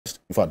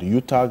In fact,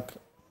 the UTAG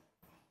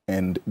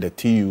and the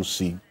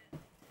TUC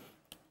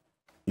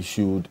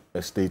issued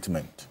a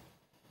statement.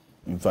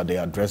 In fact, they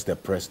addressed the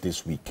press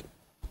this week.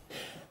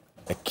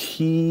 A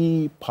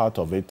key part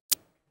of it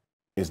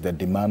is the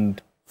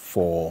demand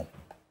for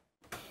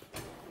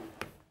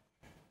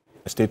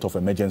a state of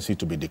emergency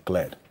to be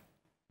declared.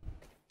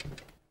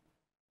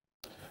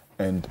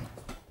 And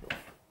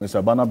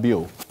Mr.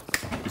 Banabio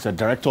is a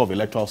director of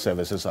electoral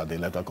services at the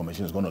Electoral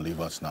Commission. Is going to leave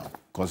us now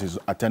because he's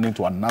attending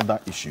to another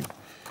issue.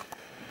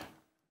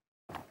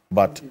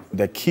 But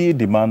the key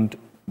demand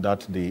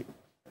that the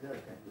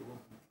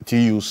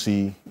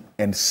TUC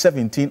and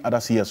 17 other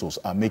CSOs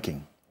are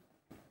making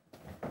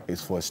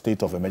is for a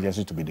state of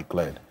emergency to be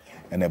declared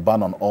and a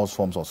ban on all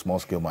forms of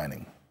small-scale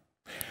mining.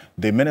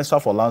 The Minister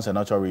for Lands and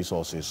Natural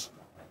Resources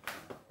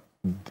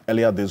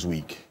earlier this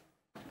week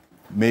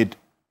made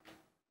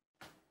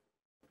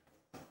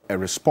a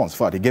response. In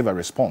fact, he gave a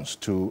response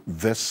to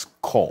this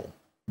call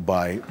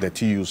by the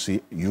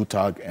TUC,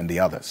 UTAG, and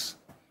the others.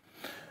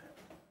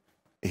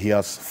 He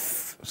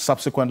has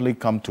subsequently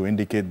come to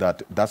indicate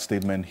that that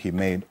statement he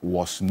made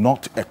was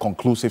not a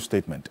conclusive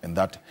statement and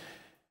that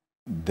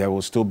there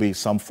will still be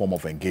some form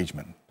of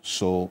engagement.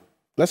 So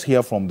let's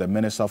hear from the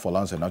Minister for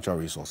Lands and Natural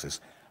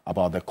Resources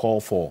about the call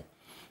for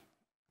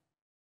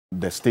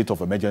the state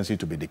of emergency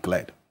to be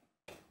declared.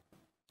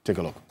 Take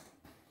a look.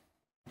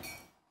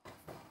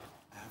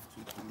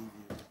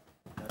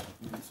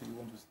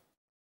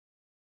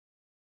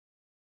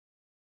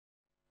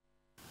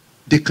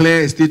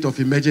 Declare a state of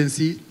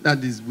emergency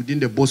that is within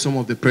the bosom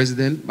of the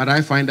president, but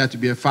I find that to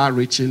be a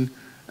far-reaching,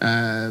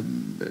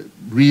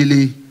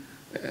 really,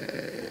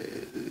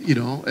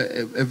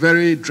 a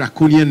very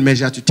draconian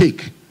measure to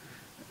take.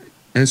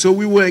 And so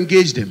we will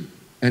engage them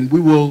and we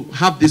will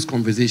have this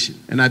conversation.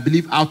 And I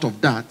believe out of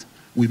that,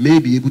 we may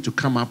be able to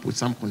come up with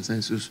some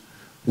consensus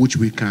which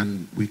we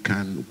can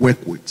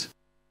work with.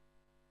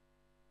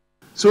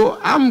 So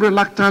I'm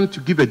reluctant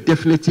to give a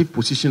definitive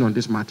position on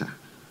this matter.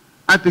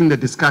 I think the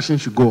discussion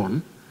should go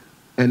on,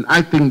 and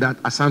I think that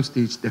at some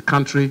stage the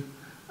country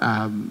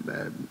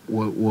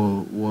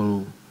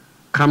will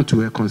come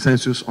to a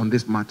consensus on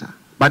this matter.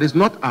 But it's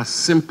not as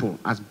simple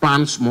as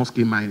ban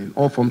small-scale mining,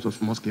 all forms of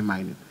small-scale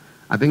mining.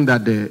 I think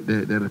that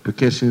the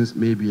repercussions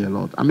may be a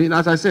lot. I mean,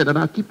 as I said, and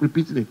I keep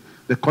repeating it,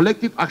 the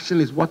collective action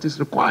is what is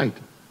required,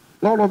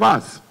 all of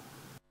us.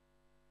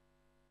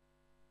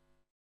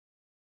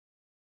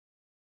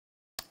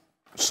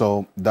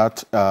 So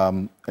that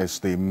is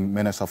the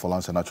Minister for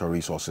Lands and Natural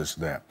Resources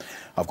there.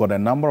 I've got a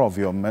number of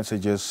your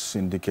messages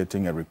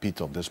indicating a repeat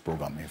of this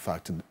program. In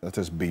fact, that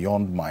is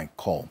beyond my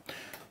call.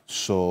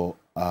 So,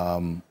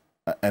 and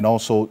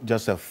also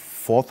just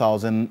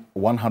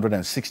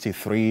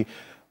 4,163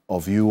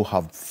 of you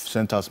have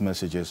sent us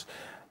messages.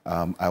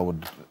 I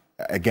would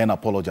again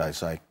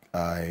apologize.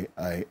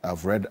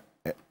 I've read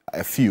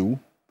a few,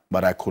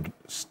 but I could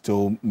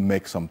still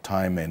make some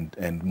time.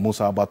 And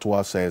Musa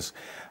Abatua says,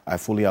 I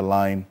fully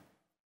align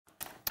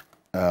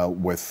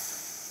with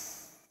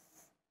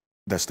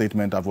the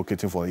statement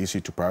advocating for the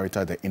EC to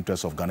prioritize the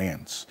interests of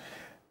Ghanaians.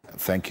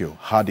 Thank you.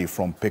 Hardy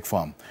from Pig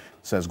Farm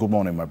says, good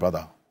morning, my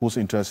brother. Whose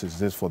interest is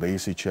this for the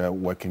EC chair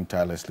working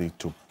tirelessly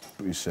to,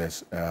 he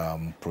says,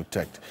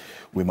 protect?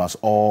 We must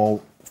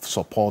all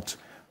support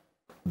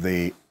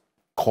the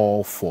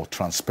call for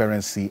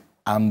transparency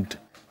and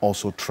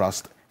also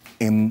trust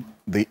in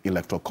the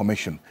Electoral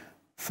Commission.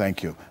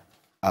 Thank you.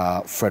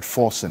 Fred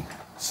Forson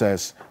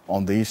says,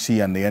 on the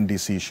EC and the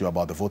NDC issue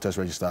about the voters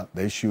register,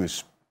 the issue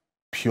is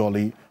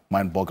purely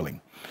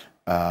mind-boggling.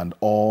 And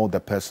all the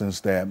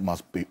persons there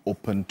must be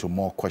open to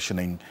more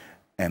questioning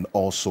and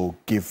also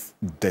give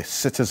the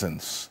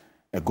citizens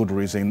a good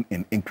reason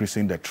in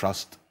increasing the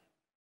trust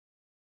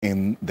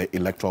in the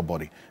electoral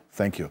body.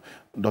 Thank you.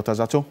 Dr.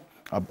 Zato,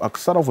 I'll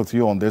start off with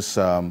you on this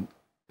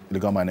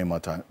legal mining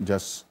matter.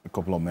 Just a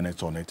couple of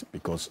minutes on it,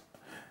 because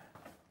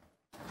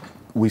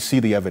we see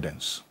the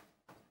evidence.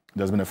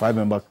 There's been a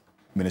 5-member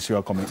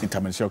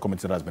interministerial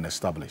committee that has been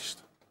established.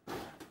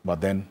 But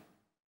then,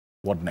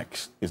 what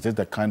next? Is this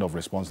the kind of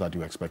response that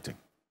you're expecting?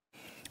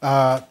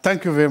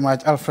 Thank you very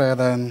much,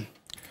 Alfred.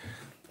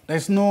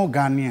 There's no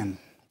Ghanaian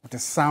with a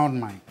sound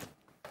mind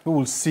who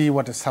will see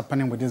what is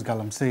happening with this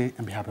Galamsey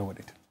and be happy with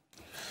it.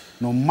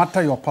 No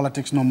matter your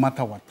politics, no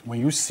matter what, when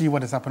you see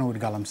what is happening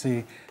with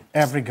Galamsey,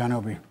 every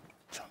Ghanaian will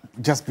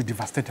just be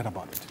devastated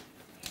about it.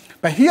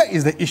 But here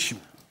is the issue.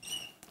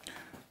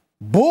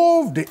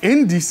 Both the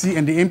NDC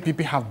and the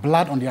MPP have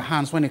blood on their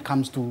hands when it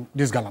comes to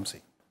this Galamsey.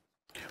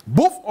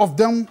 Both of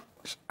them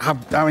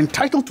are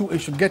entitled to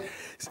and should get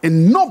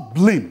enough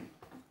blame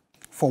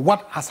for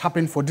what has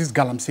happened for this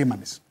Galamsey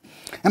madness.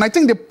 And I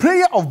think the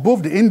prayer of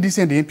both the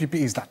NDC and the MPP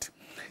is that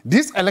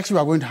this election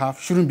we are going to have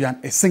shouldn't be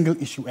a single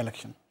issue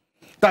election.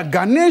 That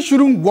Ghanaians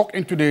shouldn't walk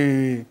into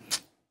the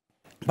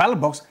ballot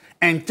box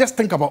and just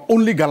think about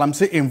only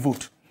Galamsey and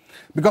vote.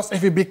 Because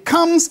if it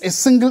becomes a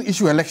single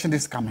issue election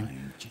this coming,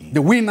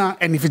 the winner,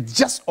 and if it's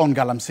just on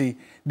Galamsey,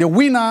 the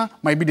winner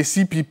might be the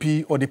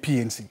CPP or the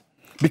PNC.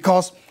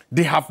 Because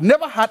they have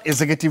never had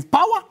executive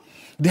power,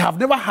 they have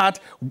never had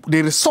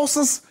the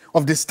resources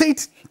of the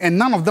state, and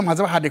none of them has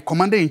ever had a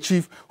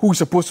commander-in-chief who is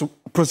supposed to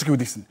prosecute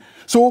this thing.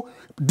 So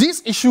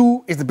this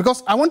issue is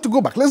because I want to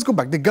go back. Let's go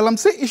back. The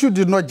Galamsey issue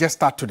did not just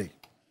start today.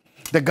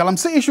 The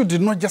Galamsey issue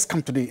did not just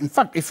come today. In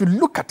fact, if you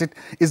look at it,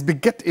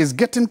 it's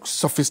getting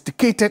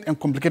sophisticated and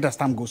complicated as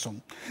time goes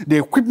on. The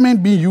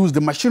equipment being used,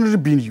 the machinery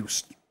being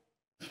used.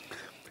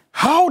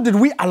 How did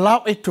we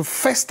allow it to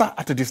fester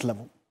at this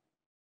level?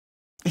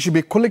 It should be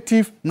a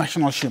collective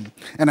national shame.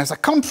 And as a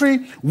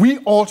country, we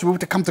all should be able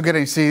to come together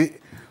and say,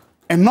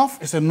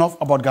 enough is enough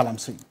about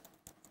Galamsey.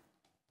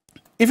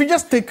 If you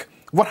just take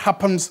what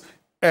happens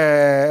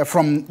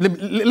from,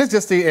 let's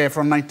just say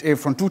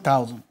from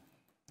 2000,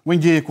 when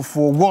J.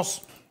 Kufuor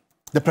was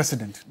the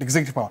president, the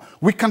executive power,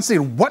 we can say,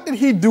 what did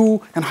he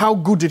do and how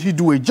good did he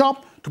do a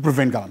job to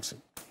prevent Galamsey?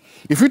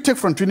 If you take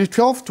from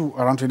 2012 to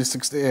around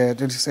 2008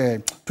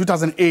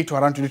 to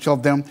around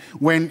 2012, then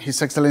when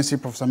His Excellency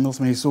Professor Mills,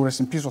 may he so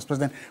rest in peace, was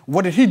president,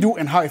 what did he do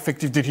and how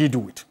effective did he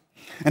do it?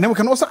 And then we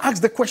can also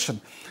ask the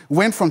question,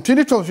 when from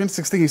 2012 to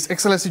 2016, His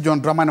Excellency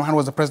John Dramani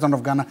was the president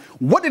of Ghana,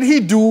 what did he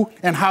do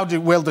and how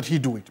well did he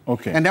do it?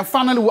 Okay. And then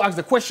finally we'll ask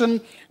the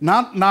question,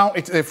 now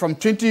it's from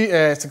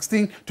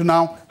 2016 to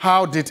now,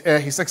 how did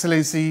His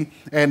Excellency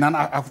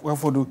Nana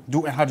Akufo-Addo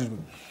do and how did he do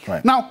it?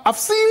 Right. Now, I've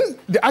seen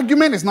the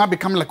argument is now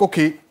becoming like,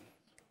 okay,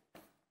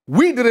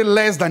 we did it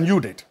less than you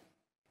did.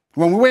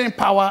 When we were in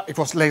power, it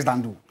was less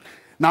than you.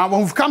 Now,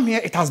 when we've come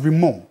here, it has been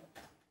more.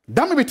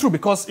 That may be true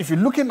because if you're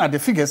looking at the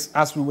figures,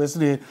 as we were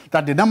saying,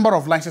 that the number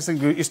of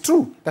licenses is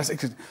true.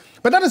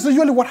 But that is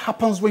usually what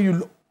happens when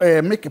you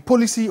make a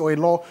policy or a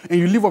law and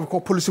you leave what we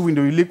call policy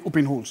window, you leave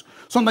open holes.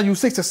 Sometimes you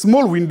say it's a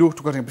small window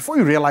to continue. Before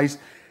you realize,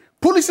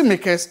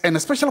 policymakers and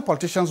especially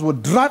politicians will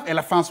drive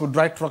elephants, will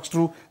drive trucks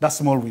through that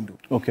small window.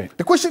 Okay.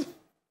 The question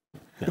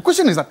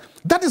is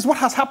that is what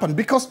has happened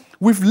because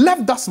we've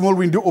left that small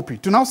window open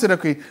to now say,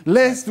 okay,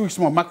 let's do it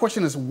small. My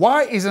question is,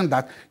 why isn't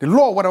that the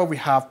law, whatever we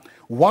have,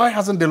 why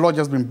hasn't the law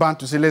just been banned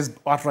to say, let's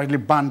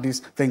outrightly ban this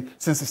thing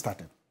since it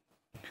started?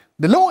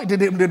 The law,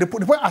 the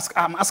point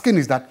I'm asking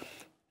is that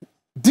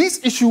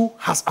this issue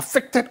has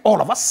affected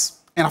all of us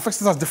and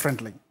affects us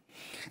differently.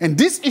 And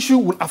this issue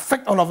will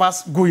affect all of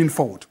us going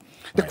forward.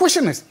 The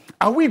question is,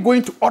 are we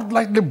going to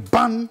outrightly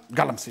ban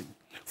Galamsey?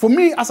 For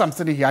me, as I'm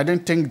sitting here, I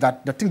don't think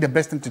that the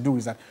best thing to do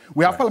is that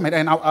we have parliament,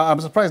 and I'm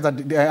surprised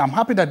that I'm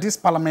happy that this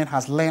parliament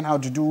has learned how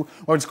to do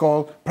what is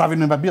called private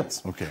member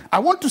bills. Okay. I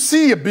want to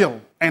see a bill,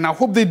 and I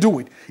hope they do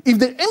it. If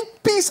the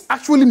MPs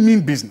actually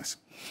mean business,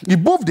 if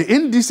both the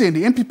NDC and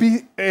the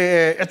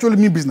MPP actually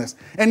mean business,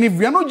 and if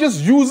we are not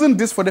just using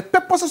this for the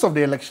purposes of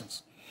the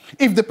elections,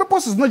 if the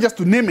purpose is not just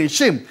to name and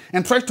shame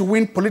and try to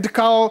win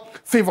political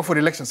favor for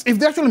the elections, if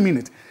they actually mean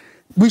it,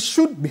 we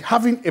should be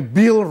having a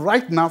bill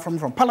right now from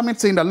Parliament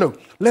saying that, look,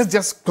 let's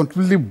just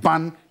completely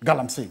ban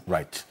Galamsey.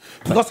 Right.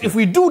 Because if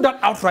we do that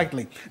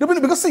outrightly,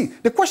 because see,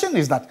 the question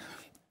is that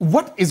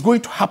what is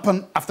going to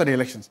happen after the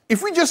elections?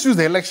 If we just use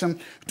the election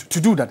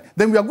to do that,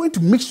 then we are going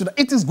to make sure that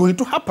it is going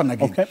to happen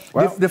again. Okay.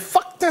 Well, the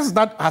factors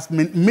that has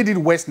made it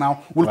worse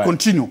now will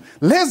continue.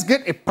 Let's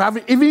get a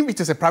private, even if it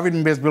is a private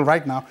members bill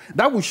right now,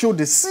 that will show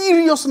the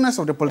seriousness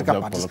of the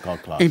political parties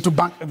into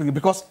bank,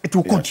 because it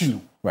will continue.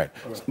 Right.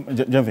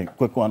 Jeffy,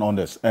 quick one on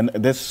this. And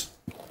this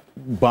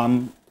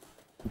ban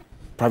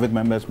private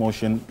members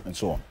motion and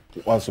so on.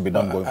 What else to be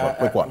done going forward?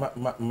 Quick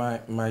one.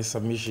 My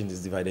submission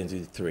is divided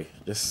into three.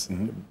 Just a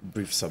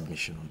brief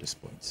submission on this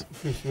point.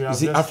 Please, we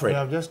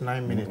have just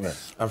 9 minutes.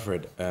 Yes.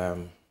 Alfred,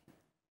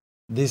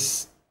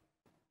 this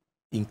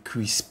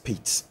increased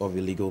pace of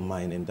illegal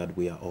mining that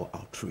we are all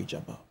outraged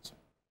about,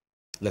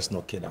 let's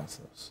not kid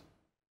ourselves.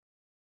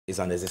 It's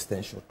an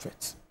existential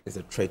threat. It's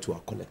a threat to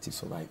our collective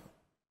survival.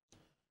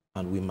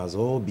 And we must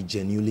all be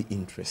genuinely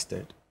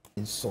interested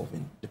in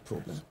solving the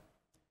problem.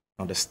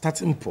 Now, the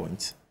starting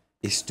point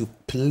is to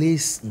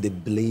place the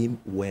blame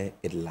where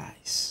it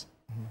lies.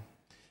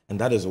 And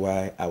that is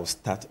why I will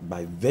start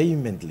by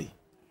vehemently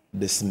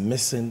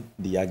dismissing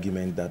the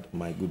argument that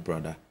my good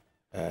brother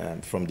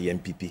from the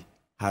MPP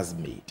has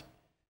made,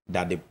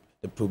 that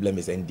the problem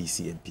is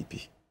NDC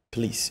MPP.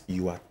 Please,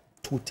 you are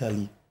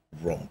totally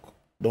wrong.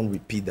 Don't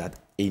repeat that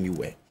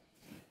anywhere.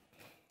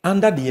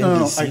 Under the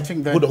NDC... I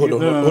think that... Hold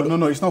on.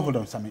 No, it's not hold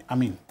on, Sammy. I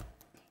mean,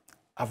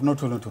 I've not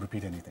told him to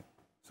repeat anything.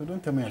 So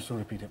don't tell me I should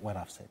repeat what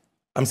I've said.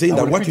 I'm saying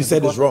that what you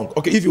said is wrong.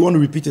 Okay, if you want to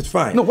repeat it,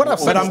 fine. No, what I've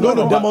said but I'm going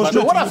to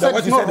demonstrate to you that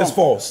what you said is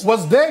false.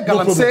 Was there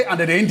Galamsey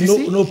under the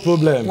NDC? No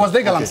problem. Was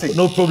there Galamsey? Okay.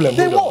 No problem.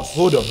 There was.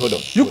 Hold on.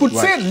 You could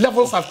say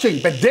levels have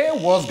changed, but there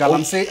was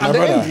Galamsey under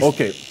the NDC.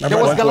 Okay. There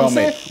was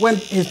Galamsey when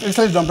His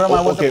Excellency John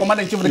Brahma was the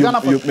commander-in-chief of the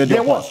Ghana Force.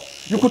 There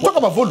was. You could talk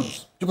about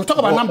volumes. You could talk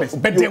about numbers,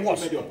 but there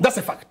was. That's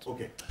a fact.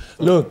 Okay.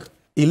 Look,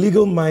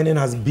 illegal mining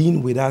has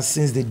been with us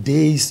since the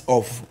days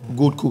of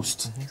Gold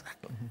Coast.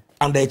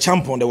 Under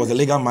Gyampo, there was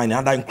illegal mining.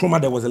 Under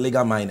Nkrumah, there was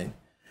illegal mining.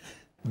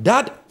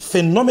 That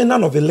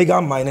phenomenon of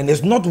illegal mining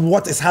is not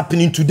what is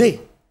happening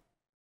today.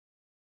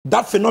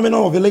 That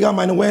phenomenon of illegal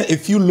mining, where a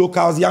few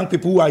locals, young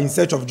people who are in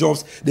search of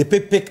jobs, they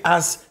pick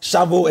ass,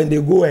 shovel, and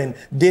they go and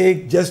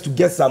dig just to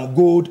get some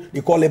gold.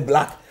 They call it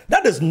black.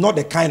 That is not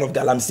the kind of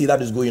Galamsey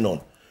that is going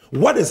on.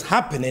 What is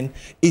happening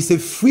is a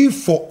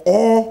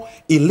free-for-all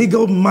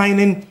illegal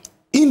mining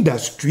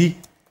industry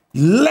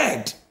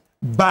led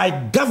by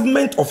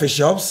government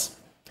officials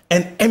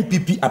and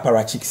MPP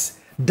apparatchiks.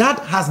 That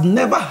has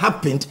never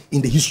happened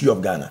in the history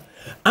of Ghana.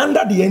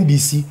 Under the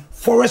NDC,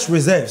 forest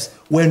reserves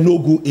were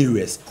no-go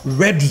areas,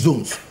 red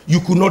zones.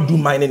 You could not do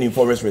mining in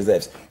forest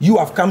reserves. You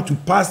have come to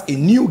pass a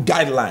new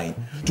guideline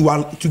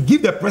to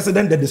give the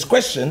president the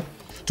discretion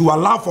to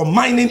allow for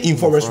mining in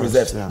forest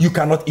reserves. Yeah. You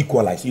cannot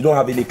equalize. You don't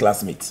have any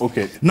classmates.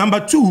 Okay.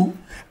 Number two,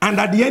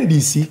 under the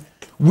NDC,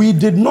 we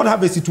did not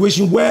have a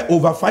situation where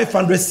over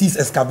 500 seized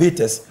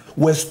excavators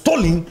were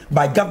stolen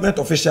by government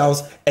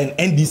officials and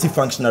NDC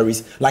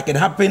functionaries, like it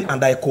happened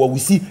under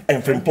Ekowisi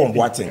and Frimpong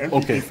Boateng.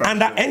 Okay.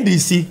 Under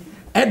NDC,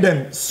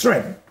 Adam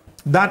Srem,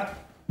 that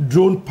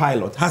drone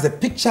pilot, has a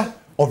picture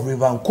of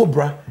River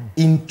Cobra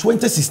in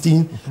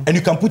 2016, and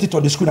you can put it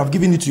on the screen. I've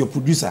given it to your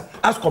producer,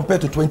 as compared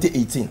to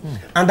 2018.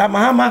 Under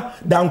Mahama,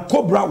 the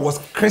Cobra was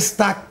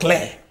crystal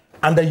clear.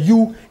 Under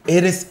you,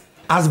 it is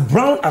as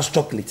brown as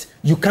chocolate.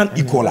 You can't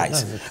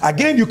equalize.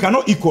 Again, you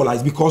cannot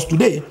equalize because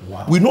today,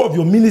 we know of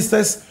your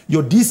ministers,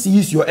 your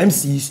DCs, your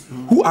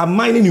MCs, who are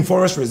mining in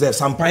forest reserves.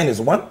 Sampine is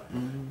one.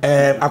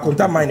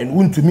 Akonta mining,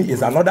 Wun to me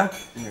is another.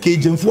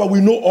 Gyampo,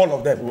 we know all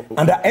of them.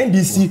 Under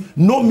NDC,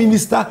 no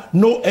minister,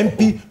 no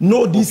MP,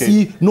 no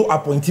DC, no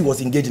appointee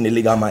was engaged in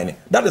illegal mining.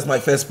 That is my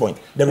first point.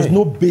 There is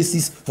no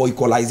basis for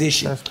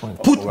equalization.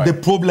 Put the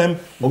problem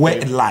where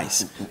it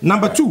lies.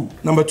 Number two,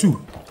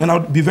 and I'll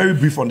be very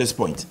brief on this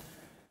point.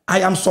 I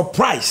am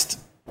surprised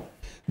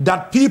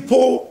that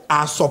people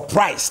are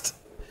surprised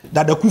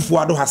that the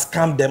Kufuor has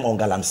scammed them on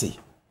Galamsey.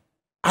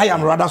 I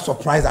am rather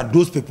surprised at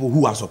those people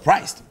who are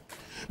surprised,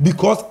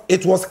 because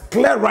it was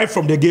clear right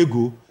from the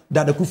get-go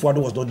that the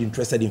Kufuor was not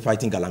interested in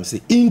fighting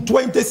Galamsey. In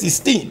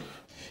 2016,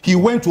 he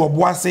went to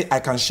Obuasi, I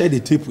can share the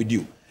tape with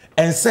you,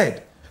 and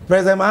said,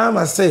 President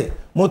Mahama say,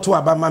 Motu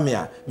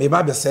Abamamia,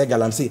 maybe say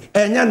Galamsey,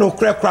 and no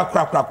crack.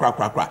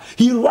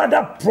 He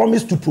rather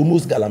promised to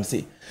promote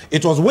Galamsey.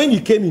 It was when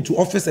he came into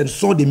office and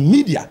saw the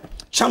media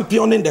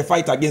championing the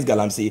fight against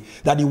Galamsey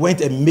that he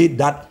went and made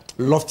that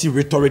lofty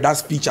rhetoric, that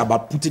speech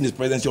about putting his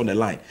presidency on the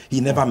line.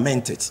 He never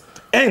meant it.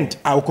 And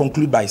I will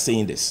conclude by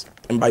saying this,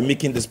 and by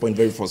making this point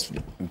very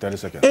forcefully. In 30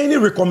 seconds. Any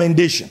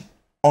recommendation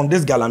on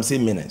this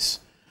Galamsey menace,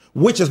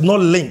 which is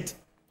not linked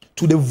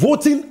to the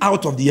voting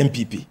out of the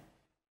MPP,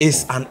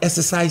 is an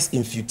exercise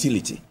in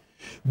futility.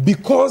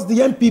 Because the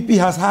MPP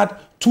has had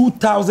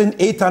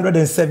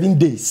 2,807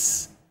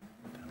 days.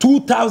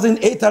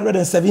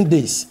 2,807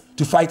 days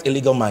to fight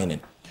illegal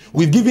mining.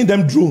 We've given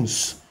them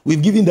drones.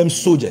 We've given them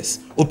soldiers.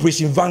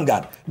 Operation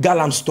Vanguard,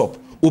 Galamstop,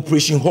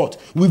 Operation Hot.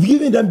 We've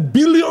given them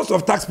billions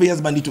of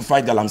taxpayers' money to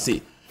fight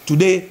Galamsey.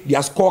 Today,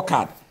 their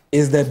scorecard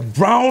is the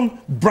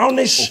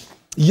brownish,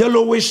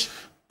 yellowish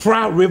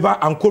Pra River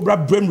and Cobra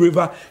Brim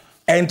River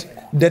and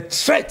the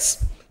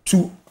threats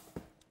to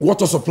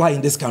water supply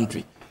in this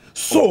country.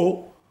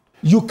 So,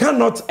 you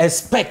cannot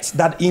expect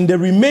that in the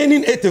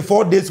remaining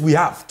 84 days we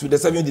have to the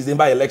 7th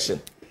December election,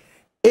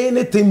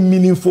 anything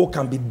meaningful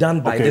can be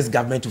done by this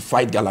government to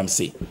fight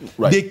Galamsey.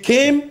 Right. They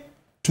came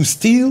to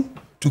steal,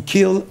 to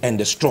kill, and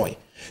destroy.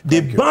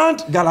 They banned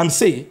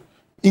Galamsey,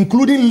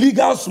 including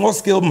legal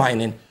small-scale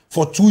mining,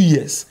 for 2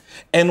 years.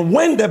 And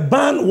when the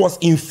ban was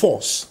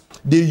enforced,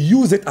 they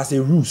used it as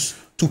a ruse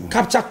to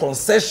capture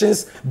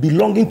concessions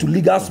belonging to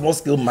legal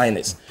small-scale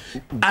miners.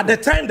 At the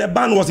time the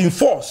ban was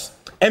enforced,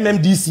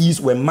 MMDCs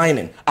were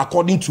mining,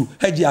 according to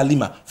Heji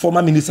Alima,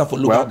 former Minister for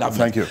Local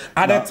Government. Thank you.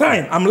 At the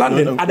time, I'm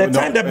landing, at the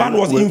time the ban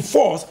was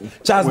enforced,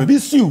 Charles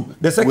Bisu,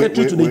 the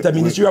Secretary to the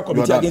Interministerial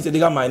Committee Against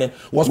Illegal Mining,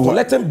 was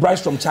collecting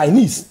bribes from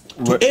Chinese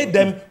to aid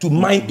them to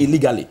mine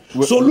illegally.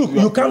 So look,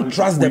 you can't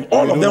trust them,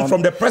 all of them,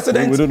 from the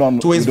president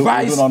to his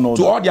vice,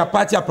 to all their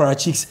party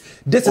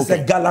apparatchiks. This is a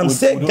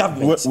Galamsey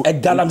government, a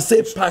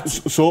Galamsey party.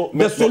 So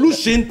the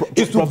solution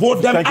is to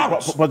vote them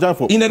out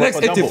in the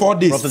next 84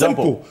 days.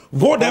 Simple.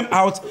 Vote them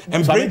out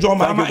and bring John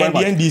Mahama and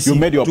the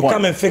NDC to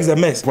come and fix the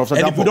mess.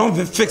 And if you don't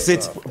fix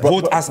it,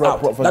 vote us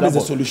out. That is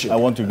the solution. I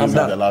want to give you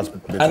the last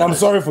bit. And I'm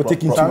sorry for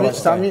taking too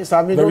much time.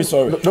 Very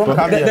sorry.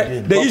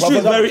 The issue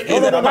is very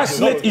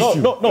passionate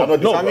issue. No,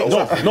 Prof.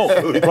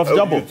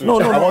 Gyampo. No,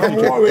 I'm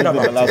worried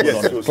about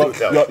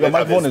it. Your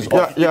microphone is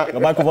off. Your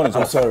microphone is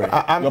off. I'm sorry.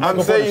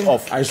 I'm saying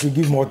off. I should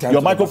give more time.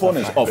 Your microphone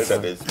is off.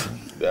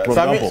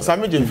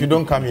 Sami, if you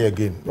don't come here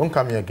again, You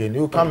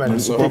come and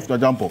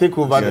take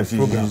over the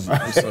program.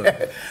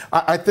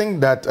 I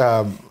think that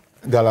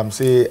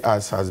Galamsey,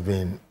 as has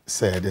been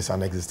said, is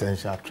an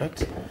existential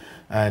threat.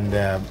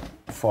 And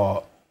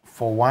for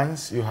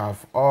once, you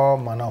have all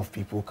manner of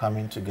people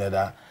coming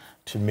together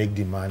to make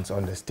demands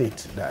on the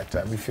state,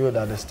 that we feel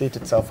that the state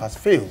itself has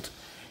failed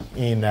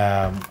in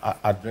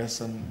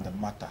addressing the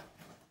matter.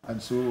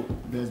 And so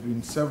there's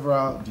been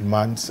several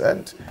demands,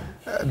 and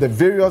the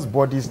various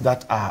bodies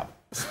that are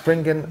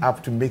springing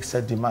up to make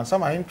such demands.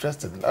 Some are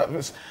interested.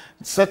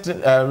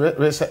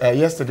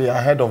 Yesterday,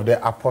 I heard of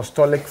the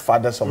apostolic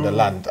fathers of the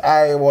land.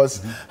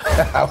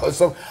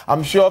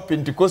 I'm sure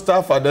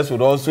Pentecostal fathers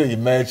would also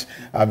emerge,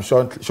 I'm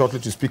sure, shortly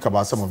to speak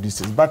about some of these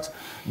things. But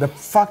the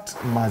fact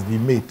must be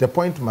made, the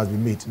point must be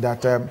made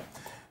that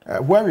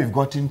where we've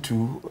gotten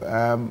to,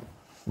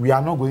 we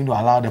are not going to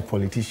allow the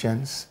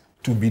politicians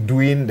to be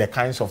doing the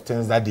kinds of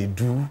things that they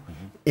do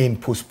in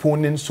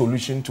postponing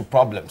solution to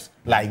problems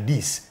like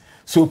this.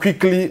 So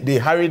quickly, they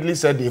hurriedly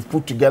said they've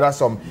put together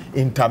some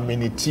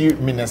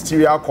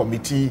interministerial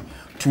committee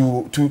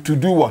to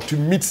do what? To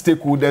meet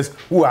stakeholders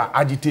who are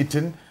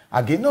agitating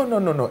again.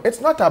 No.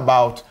 It's not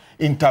about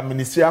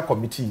interministerial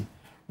committee.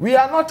 We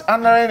are not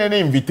honoring any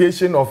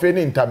invitation of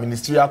any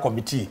interministerial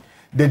committee.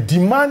 The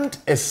demand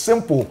is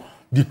simple.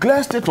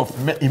 Declare state of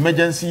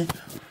emergency,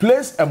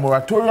 place a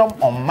moratorium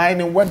on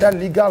mining, whether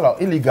legal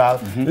or illegal.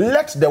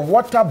 Let the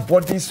water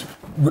bodies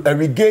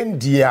regain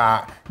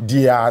their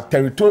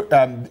territory,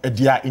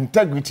 their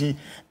integrity,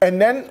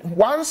 and then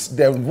once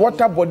the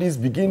water bodies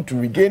begin to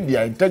regain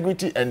their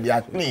integrity and they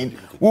are clean,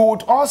 we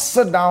would all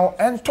sit down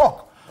and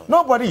talk.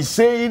 Nobody is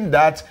saying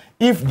that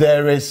if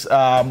there is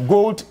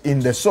gold in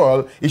the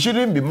soil, it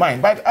shouldn't be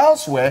mined. But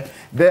elsewhere,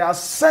 there are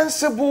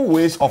sensible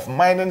ways of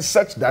mining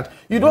such that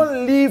you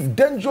don't leave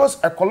dangerous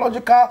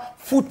ecological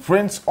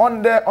footprints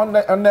on the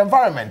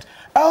environment.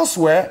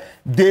 Elsewhere,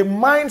 they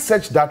mine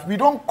such that we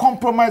don't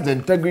compromise the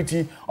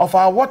integrity of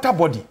our water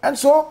body. And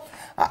so,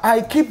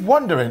 I keep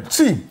wondering,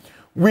 see,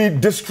 we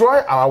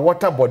destroy our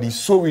water bodies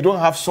so we don't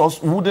have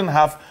source, we wouldn't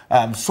have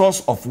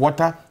source of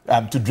water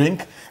to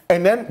drink,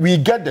 and then we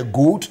get the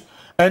gold.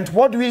 And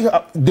what do we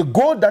have? The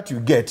gold that you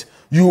get,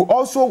 you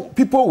also,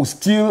 people will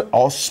steal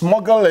or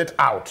smuggle it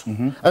out.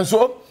 And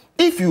so,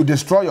 if you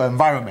destroy your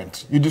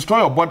environment, you destroy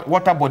your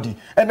water body,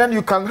 and then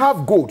you can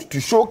have gold to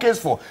showcase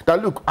for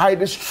that, look, I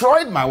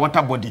destroyed my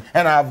water body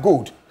and I have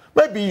gold.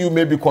 Maybe you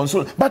may be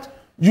consoled, but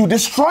you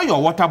destroy your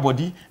water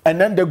body,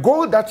 and then the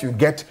gold that you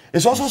get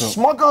is also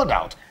smuggled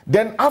out.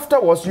 Then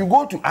afterwards, you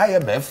go to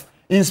IMF,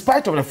 in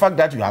spite of the fact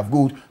that you have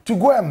gold, to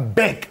go and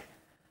beg.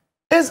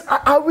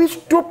 Are we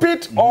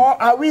stupid or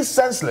are we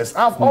senseless?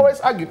 I've always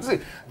argued.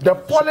 See, the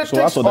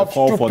politics of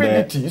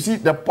stupidity, you see,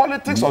 the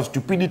politics of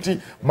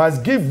stupidity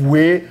must give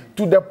way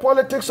to the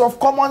politics of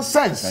common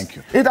sense. Thank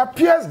you. It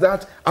appears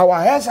that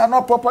our heads are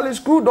not properly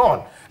screwed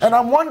on. And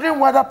I'm wondering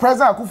whether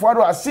President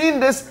Akufo-Addo has seen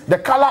this, the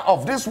color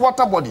of this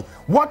water body.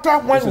 Water,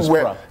 when we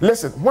were,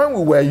 when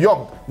we were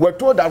young, we were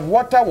told that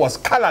water was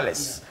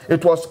colorless.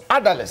 It was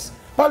odorless.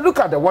 But look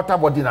at the water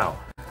body now.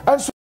 And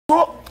so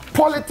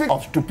politics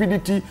of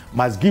stupidity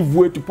must give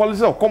way to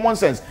politics of common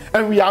sense.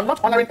 And we are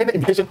not honoring any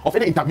invitation of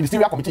any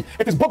interministerial committee.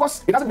 It is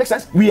bogus. It doesn't make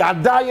sense. We are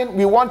dying.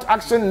 We want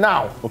action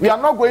now. We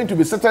are not going to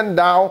be sitting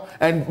down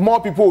and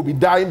more people will be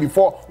dying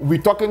before we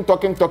talking.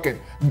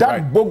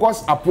 That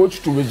bogus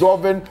approach to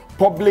resolving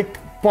public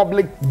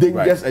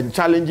dangers and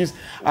challenges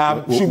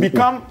should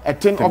become a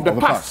thing of the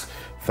past.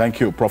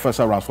 Thank you.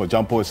 Professor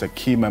Gyampo is a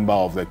key member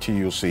of the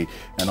TUC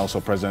and also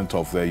president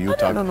of the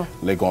UTAG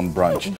Legon branch.